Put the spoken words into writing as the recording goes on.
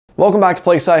Welcome back to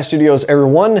Plague Scythe Studios,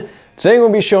 everyone. Today I'm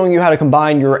going to be showing you how to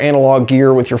combine your analog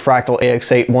gear with your Fractal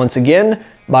AX8 once again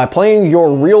by playing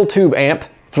your real tube amp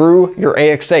through your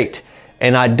AX8.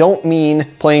 And I don't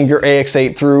mean playing your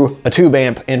AX8 through a tube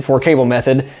amp in 4-cable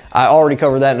method. I already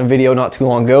covered that in a video not too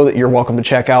long ago that you're welcome to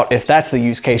check out if that's the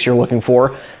use case you're looking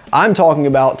for. I'm talking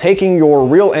about taking your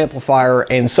real amplifier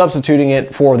and substituting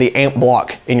it for the amp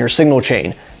block in your signal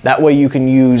chain. That way you can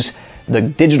use the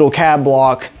digital cab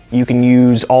block, you can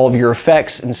use all of your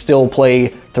effects and still play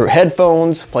through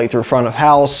headphones, play through front of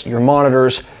house, your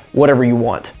monitors, whatever you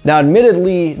want. Now,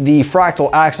 admittedly, the Fractal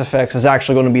AX8 is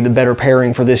actually going to be the better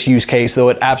pairing for this use case, though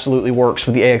it absolutely works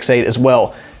with the AX8 as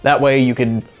well. That way you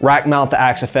can rack mount the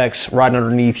AX8 right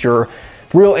underneath your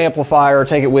real amplifier,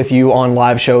 take it with you on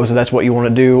live shows if that's what you want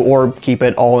to do, or keep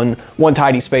it all in one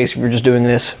tidy space if you're just doing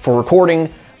this for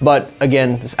recording. But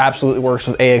again, this absolutely works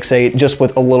with AX8, just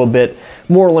with a little bit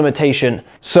more limitation.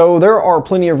 So there are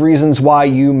plenty of reasons why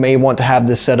you may want to have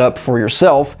this set up for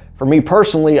yourself. For me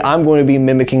personally, I'm going to be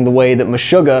mimicking the way that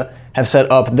Meshuggah have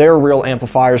set up their real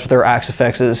amplifiers with their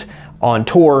AX8s on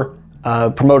tour,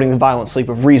 promoting the Violent Sleep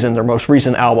of Reason, their most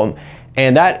recent album.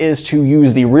 And that is to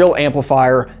use the real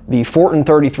amplifier, the Fortin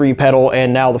 33 pedal,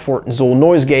 and now the Fortin Zool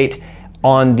noise gate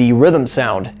on the rhythm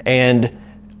sound. And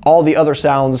all the other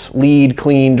sounds, lead,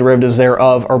 clean, derivatives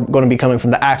thereof, are going to be coming from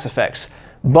the AX8.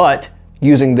 But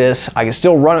using this, I can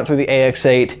still run it through the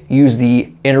AX8, use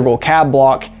the integral cab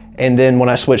block, and then when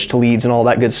I switch to leads and all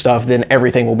that good stuff, then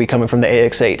everything will be coming from the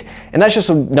AX8. And that's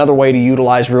just another way to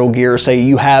utilize real gear. Say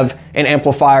you have an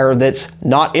amplifier that's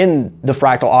not in the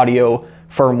Fractal Audio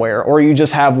firmware, or you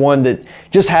just have one that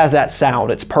just has that sound.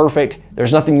 It's perfect.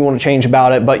 There's nothing you want to change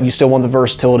about it, but you still want the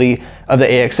versatility of the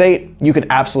AX8. You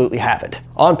can absolutely have it.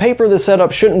 On paper, this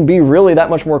setup shouldn't be really that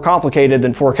much more complicated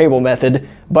than 4-cable method,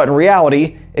 but in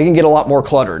reality, it can get a lot more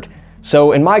cluttered.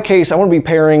 So in my case, I want to be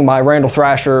pairing my Randall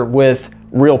Thrasher with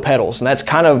real pedals, and that's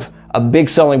kind of a big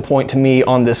selling point to me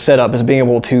on this setup, is being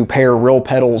able to pair real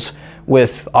pedals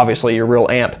with obviously your real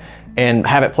amp and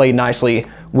have it play nicely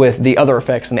with the other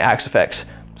effects in the AX8.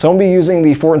 So I'm going to be using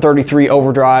the Fortin 33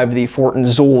 overdrive, the Fortin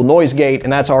Zool noise gate,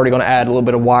 and that's already going to add a little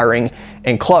bit of wiring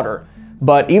and clutter.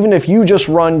 But even if you just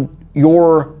run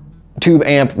your tube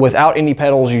amp without any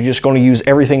pedals, you're just going to use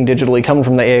everything digitally coming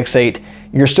from the AX8,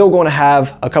 you're still going to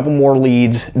have a couple more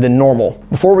leads than normal.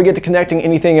 Before we get to connecting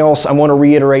anything else, I want to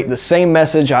reiterate the same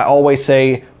message I always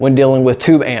say when dealing with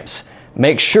tube amps.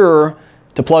 Make sure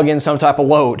to plug in some type of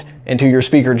load into your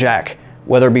speaker jack,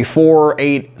 whether it be 4,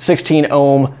 8, 16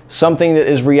 ohm, something that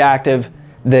is reactive,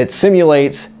 that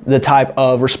simulates the type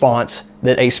of response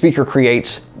that a speaker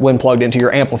creates when plugged into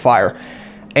your amplifier.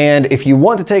 And if you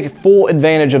want to take full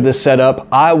advantage of this setup,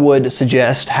 I would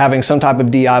suggest having some type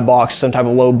of DI box, some type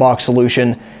of load box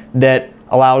solution that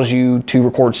allows you to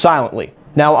record silently.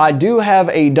 Now, I do have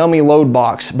a dummy load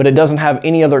box, but it doesn't have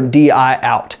any other DI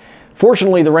out.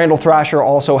 Fortunately, the Randall Thrasher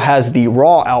also has the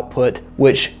raw output,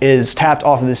 which is tapped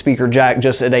off of the speaker jack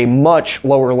just at a much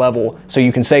lower level, so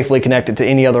you can safely connect it to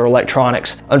any other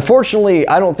electronics. Unfortunately,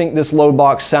 I don't think this load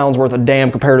box sounds worth a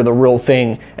damn compared to the real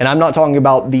thing, and I'm not talking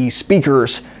about the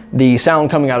speakers, the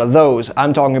sound coming out of those.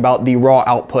 I'm talking about the raw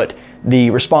output. The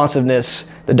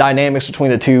responsiveness, the dynamics between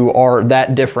the two are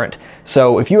that different.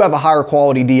 So if you have a higher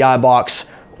quality DI box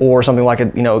or something like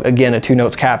a, again, a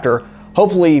 2-notes captor,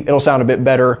 hopefully it'll sound a bit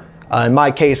better. In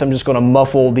my case, I'm just going to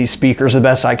muffle these speakers the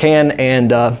best I can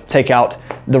and take out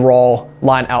the raw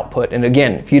line output. And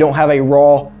again, if you don't have a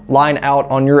raw line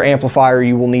out on your amplifier,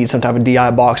 you will need some type of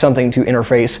DI box, something to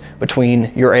interface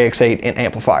between your AX8 and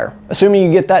amplifier. Assuming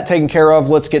you get that taken care of,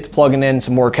 let's get to plugging in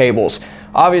some more cables.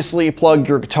 Obviously, plug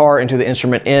your guitar into the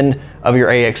instrument in of your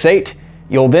AX8.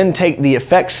 You'll then take the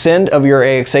effects send of your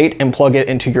AX8 and plug it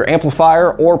into your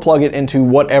amplifier, or plug it into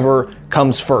whatever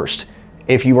comes first.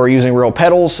 If you are using real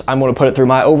pedals, I'm going to put it through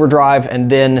my overdrive and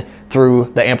then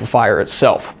through the amplifier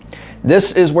itself.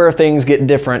 This is where things get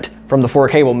different from the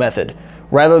 4-cable method.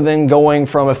 Rather than going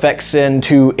from effects send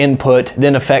to input,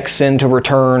 then effects send to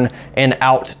return, and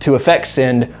out to effects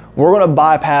send, we're going to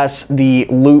bypass the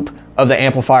loop of the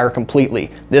amplifier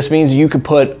completely. This means you could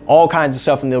put all kinds of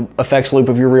stuff in the effects loop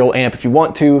of your real amp if you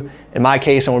want to. In my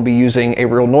case, I'm going to be using a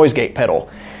real noise gate pedal.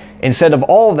 Instead of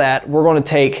all of that, we're going to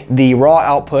take the raw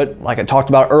output, like I talked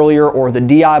about earlier, or the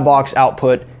DI box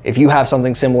output, if you have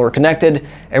something similar connected,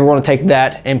 and we're going to take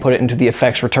that and put it into the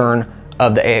effects return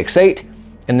of the AX8.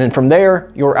 And then from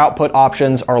there, your output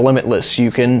options are limitless. You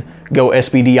can go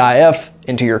SPDIF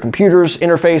into your computer's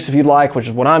interface if you'd like, which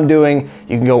is what I'm doing.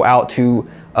 You can go out to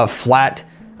a flat,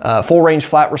 full range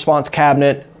flat response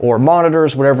cabinet or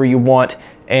monitors, whatever you want.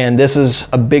 And this is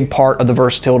a big part of the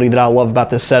versatility that I love about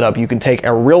this setup. You can take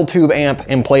a real tube amp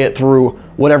and play it through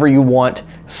whatever you want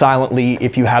silently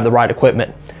if you have the right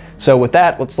equipment. So with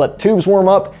that, let's let the tubes warm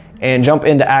up and jump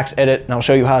into AX8, and I'll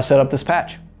show you how to set up this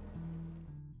patch.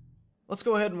 Let's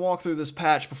go ahead and walk through this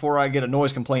patch before I get a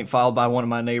noise complaint filed by one of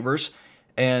my neighbors.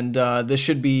 And this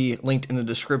should be linked in the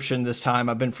description this time.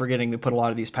 I've been forgetting to put a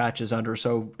lot of these patches under,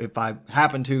 so if I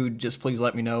happen to, just please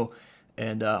let me know,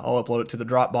 and I'll upload it to the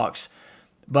Dropbox.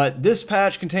 But this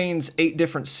patch contains 8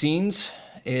 different scenes.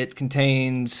 It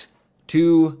contains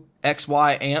 2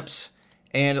 XY amps,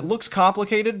 and it looks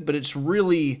complicated, but it's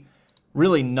really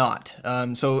not.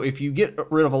 So if you get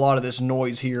rid of a lot of this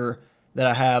noise here that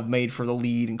I have made for the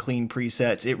lead and clean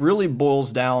presets, it really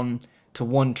boils down to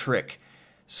one trick.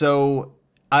 So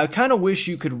I kind of wish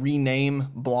you could rename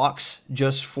blocks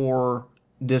just for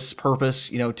this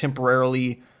purpose, you know,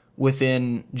 temporarily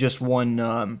within just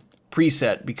one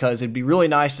preset, because it'd be really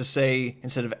nice to say,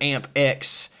 instead of amp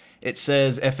X, it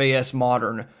says FAS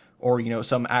modern, or, you know,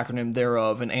 some acronym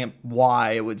thereof, and amp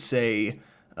Y, it would say,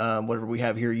 whatever we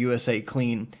have here, USA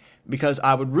clean, because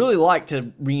I would really like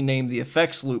to rename the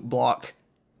effects loop block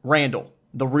Randall,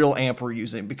 the real amp we're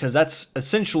using, because that's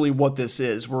essentially what this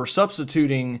is. We're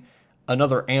substituting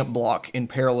another amp block in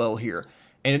parallel here,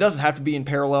 and it doesn't have to be in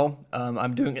parallel.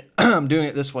 I'm doing it I'm doing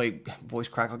it this way, voice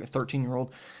crack like a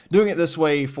 13-year-old, doing it this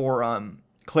way for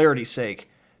clarity's sake.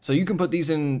 So you can put these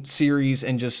in series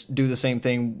and just do the same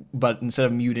thing, but instead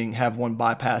of muting, have one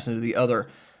bypass into the other.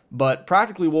 But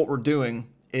practically what we're doing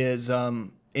is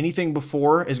anything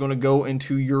before is going to go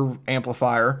into your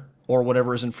amplifier or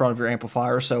whatever is in front of your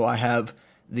amplifier. So I have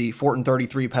the Fortin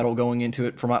 33 pedal going into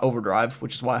it for my overdrive,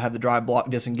 which is why I have the drive block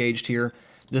disengaged here.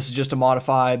 This is just to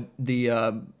modify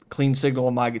the clean signal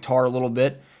on my guitar a little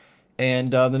bit.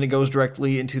 And then it goes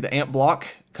directly into the amp block,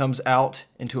 comes out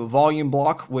into a volume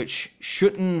block, which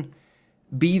shouldn't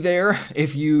be there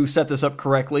if you set this up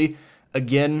correctly.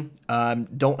 Again,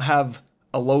 don't have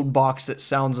a load box that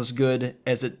sounds as good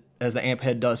as the amp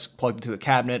head does plugged into a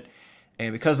cabinet,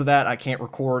 and because of that, I can't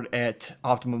record at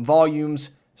optimum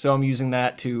volumes, so I'm using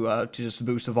that to just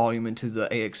boost the volume into the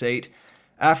AX8.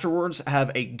 Afterwards, I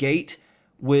have a gate,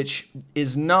 which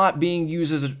is not being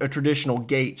used as a traditional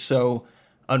gate, so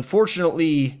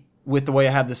unfortunately, with the way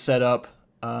I have this set up,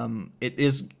 it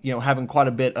is, you know, having quite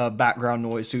a bit of background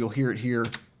noise, so you'll hear it here,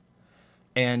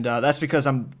 and that's because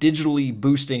I'm digitally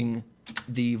boosting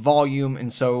the volume,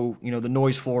 and so, you know, the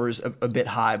noise floor is a bit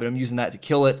high, but I'm using that to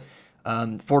kill it.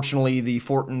 Fortunately, the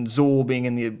Fortin Zool being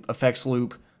in the effects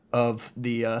loop of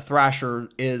the Thrasher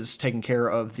is taking care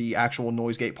of the actual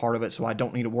noise gate part of it, so I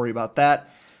don't need to worry about that.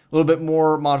 A little bit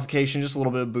more modification, just a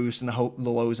little bit of boost in the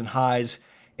lows and highs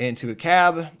into a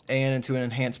cab and into an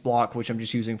enhanced block, which I'm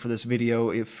just using for this video.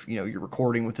 If, you know, you're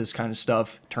recording with this kind of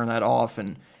stuff, turn that off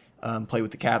and play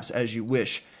with the cabs as you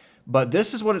wish. But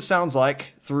this is what it sounds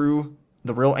like through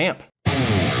the real amp.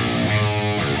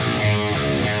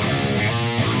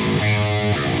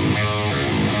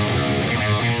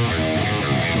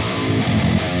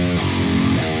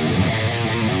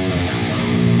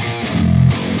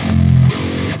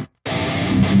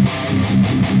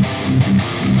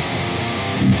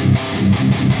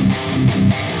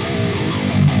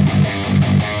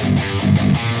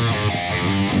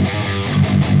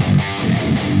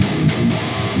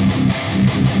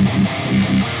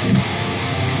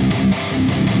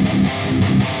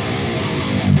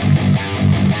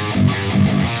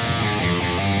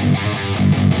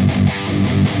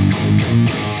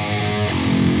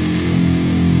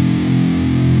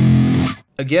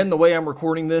 Again, the way I'm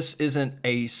recording this isn't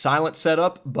a silent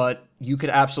setup, but you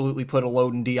could absolutely put a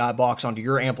load and DI box onto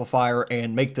your amplifier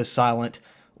and make this silent,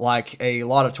 like a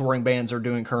lot of touring bands are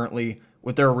doing currently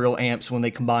with their real amps when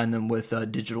they combine them with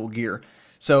digital gear.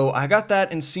 So I got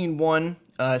that in scene 1.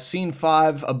 Scene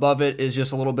 5 above it is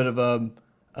just a little bit of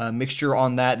a mixture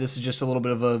on that. This is just a little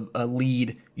bit of a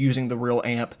lead using the real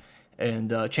amp,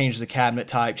 and change the cabinet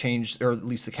type, or at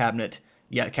least the cabinet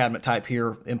type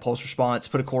here, impulse response,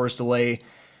 put a chorus delay,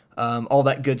 all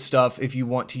that good stuff. If you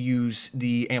want to use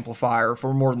the amplifier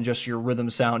for more than just your rhythm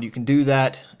sound, you can do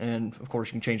that, and of course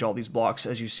you can change all these blocks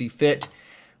as you see fit.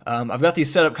 I've got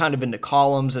these set up kind of into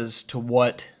columns as to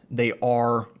what they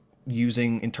are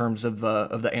using in terms of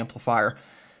the amplifier.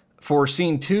 For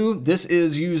scene 2, this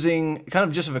is using kind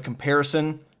of just of a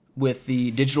comparison with the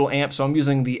digital amp, so I'm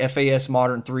using the FAS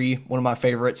Modern 3, one of my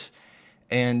favorites,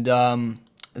 and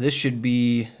this should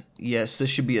be, yes, this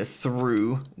should be a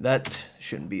through. That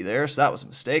shouldn't be there, so that was a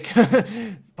mistake.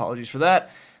 Apologies for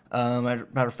that. Matter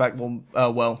of fact,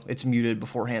 well, it's muted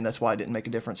beforehand. That's why it didn't make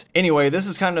a difference. Anyway, this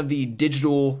is kind of the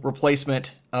digital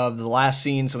replacement of the last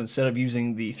scene. So instead of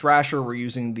using the Thrasher, we're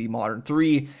using the Modern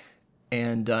 3.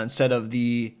 And instead of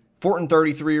the Fortin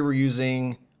 33, we're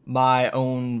using my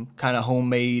own kind of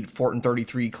homemade Fortin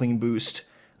 33 Clean Boost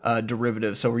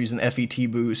derivative. So we're using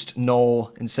FET Boost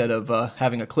Null instead of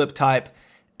having a clip type,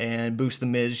 and boost the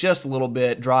mids just a little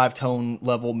bit, drive tone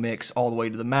level mix all the way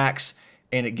to the max,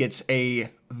 and it gets a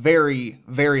very,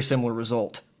 very similar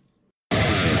result.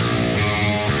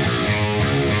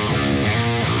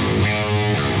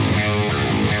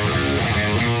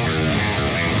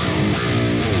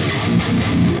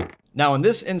 Now in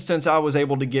this instance, I was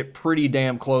able to get pretty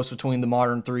damn close between the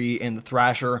Modern 3 and the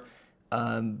Thrasher,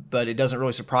 but it doesn't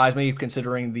really surprise me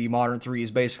considering the Modern 3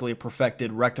 is basically a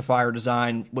perfected rectifier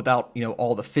design without, you know,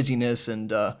 all the fizziness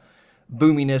and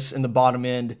boominess in the bottom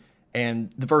end,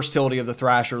 and the versatility of the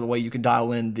Thrasher, the way you can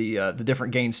dial in the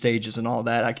different gain stages and all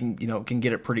that. I can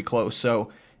get it pretty close,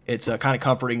 so it's kind of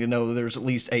comforting to know that there's at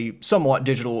least a somewhat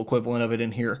digital equivalent of it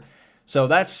in here. So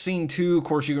that's scene 2. Of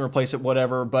course, you can replace it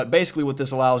whatever, but basically what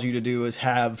this allows you to do is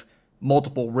have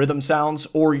multiple rhythm sounds,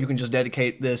 or you can just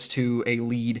dedicate this to a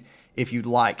lead if you'd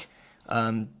like.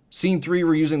 Scene 3,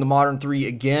 we're using the Modern 3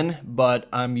 again, but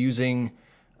I'm using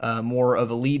more of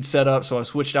a lead setup, so I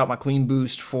switched out my Clean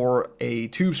Boost for a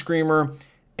Tube Screamer,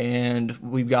 and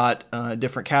we've got a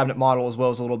different cabinet model as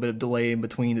well as a little bit of delay in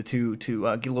between the two to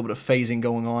get a little bit of phasing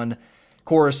going on,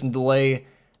 chorus and delay.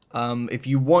 If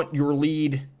you want your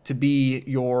lead to be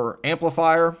your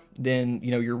amplifier, then,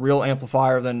 you know, your real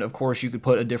amplifier, then of course you could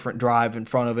put a different drive in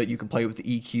front of it. You can play with the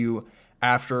EQ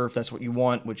after if that's what you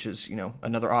want, which is, you know,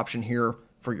 another option here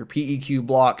for your PEQ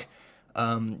block.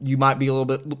 You might be a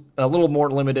little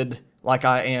more limited, like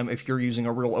I am, if you're using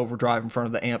a real overdrive in front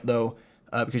of the amp though,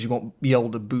 because you won't be able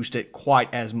to boost it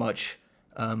quite as much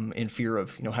in fear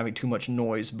of, you know, having too much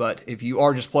noise. But if you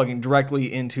are just plugging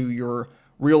directly into your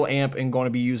real amp and going to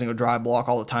be using a drive block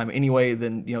all the time anyway,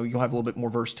 then, you know, you'll have a little bit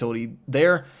more versatility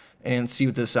there, and see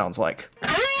what this sounds like.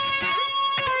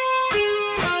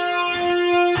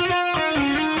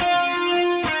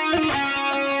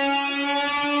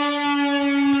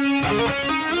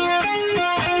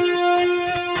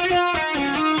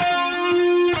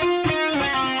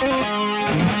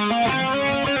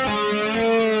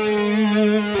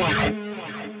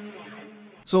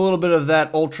 So a little bit of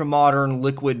that ultra-modern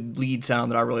liquid lead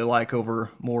sound that I really like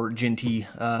over more djenty,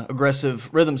 aggressive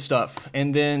rhythm stuff.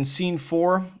 And then scene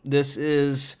 4, this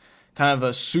is kind of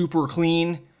a super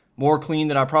clean, more clean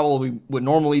than I probably would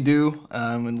normally do,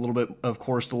 and a little bit of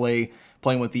course delay,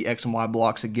 playing with the X and Y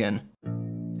blocks again.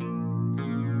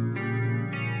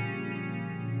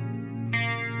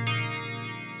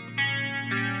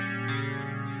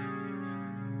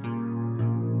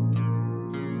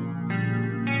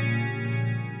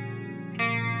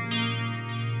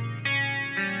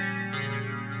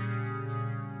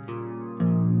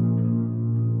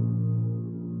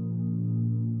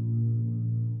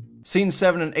 Scenes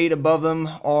 7 and 8 above them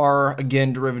are,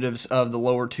 again, derivatives of the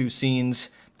lower two scenes,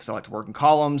 because I like to work in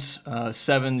columns.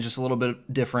 7, just a little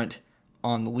bit different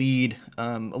on the lead,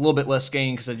 a little bit less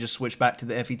gain because I just switched back to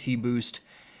the FET boost.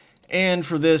 And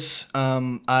for this,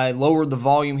 I lowered the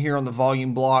volume here on the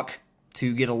volume block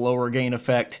to get a lower gain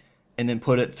effect, and then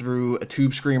put it through a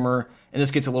Tube Screamer, and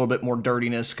this gets a little bit more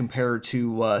dirtiness compared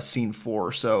to scene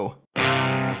 4, so...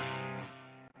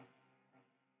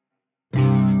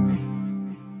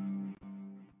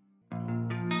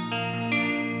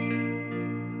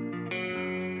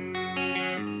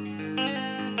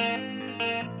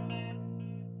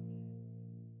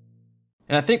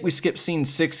 And I think we skipped scene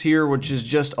 6 here, which is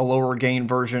just a lower gain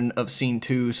version of scene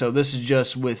 2. So this is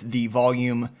just with the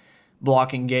volume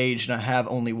block engaged, and I have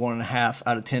only 1.5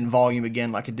 out of 10 volume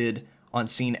again, like I did on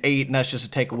scene 8, and that's just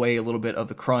to take away a little bit of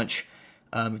the crunch.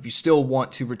 If you still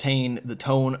want to retain the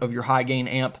tone of your high gain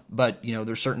amp, but you know,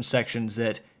 there's certain sections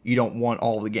that you don't want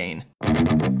all the gain.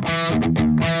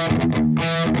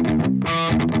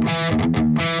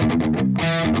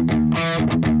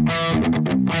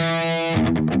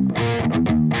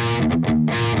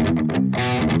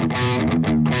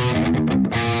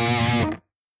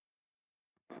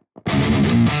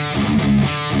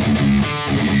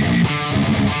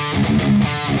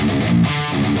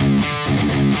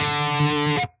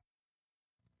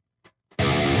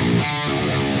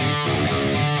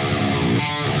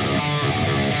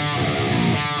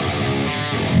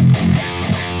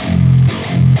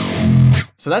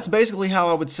 So that's basically how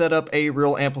I would set up a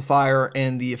real amplifier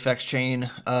and the effects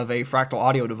chain of a Fractal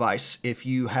audio device. If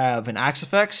you have an Axe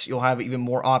effects, you'll have even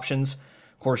more options.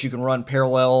 Of course, you can run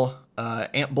parallel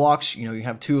amp blocks, you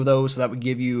have 2 of those, so that would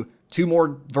give you 2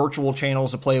 more virtual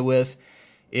channels to play with.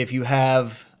 If you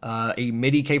have a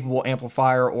MIDI capable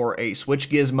amplifier or a switch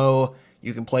gizmo,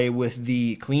 you can play with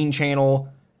the clean channel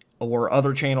or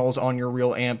other channels on your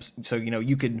real amps. So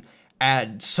you could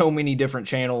add so many different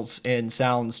channels and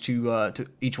sounds to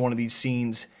each one of these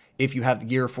scenes if you have the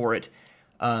gear for it.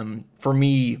 For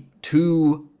me,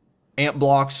 2 amp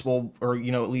blocks will, or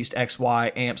at least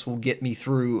XY amps will get me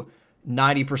through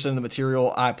 90% of the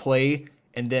material I play,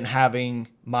 and then having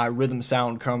my rhythm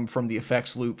sound come from the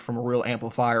effects loop from a real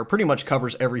amplifier pretty much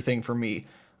covers everything for me.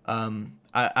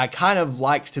 I kind of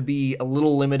like to be a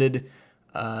little limited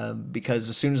because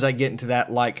as soon as I get into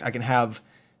that, like, I can have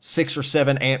 6 or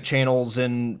 7 amp channels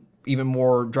and even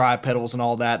more drive pedals and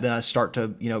all that, then I start to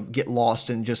get lost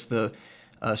in just the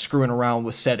screwing around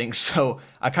with settings. So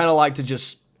I kind of like to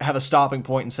just have a stopping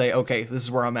point and say, okay, this is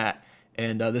where I'm at.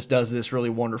 And this does this really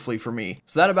wonderfully for me.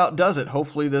 So that about does it.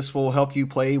 Hopefully this will help you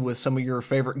play with some of your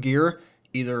favorite gear,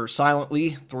 either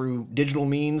silently through digital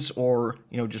means or,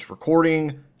 just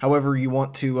recording, however you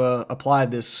want to apply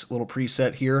this little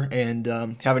preset here. And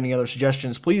have any other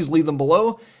suggestions, please leave them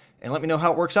below and let me know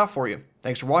how it works out for you.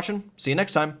 Thanks for watching. See you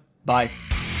next time. Bye.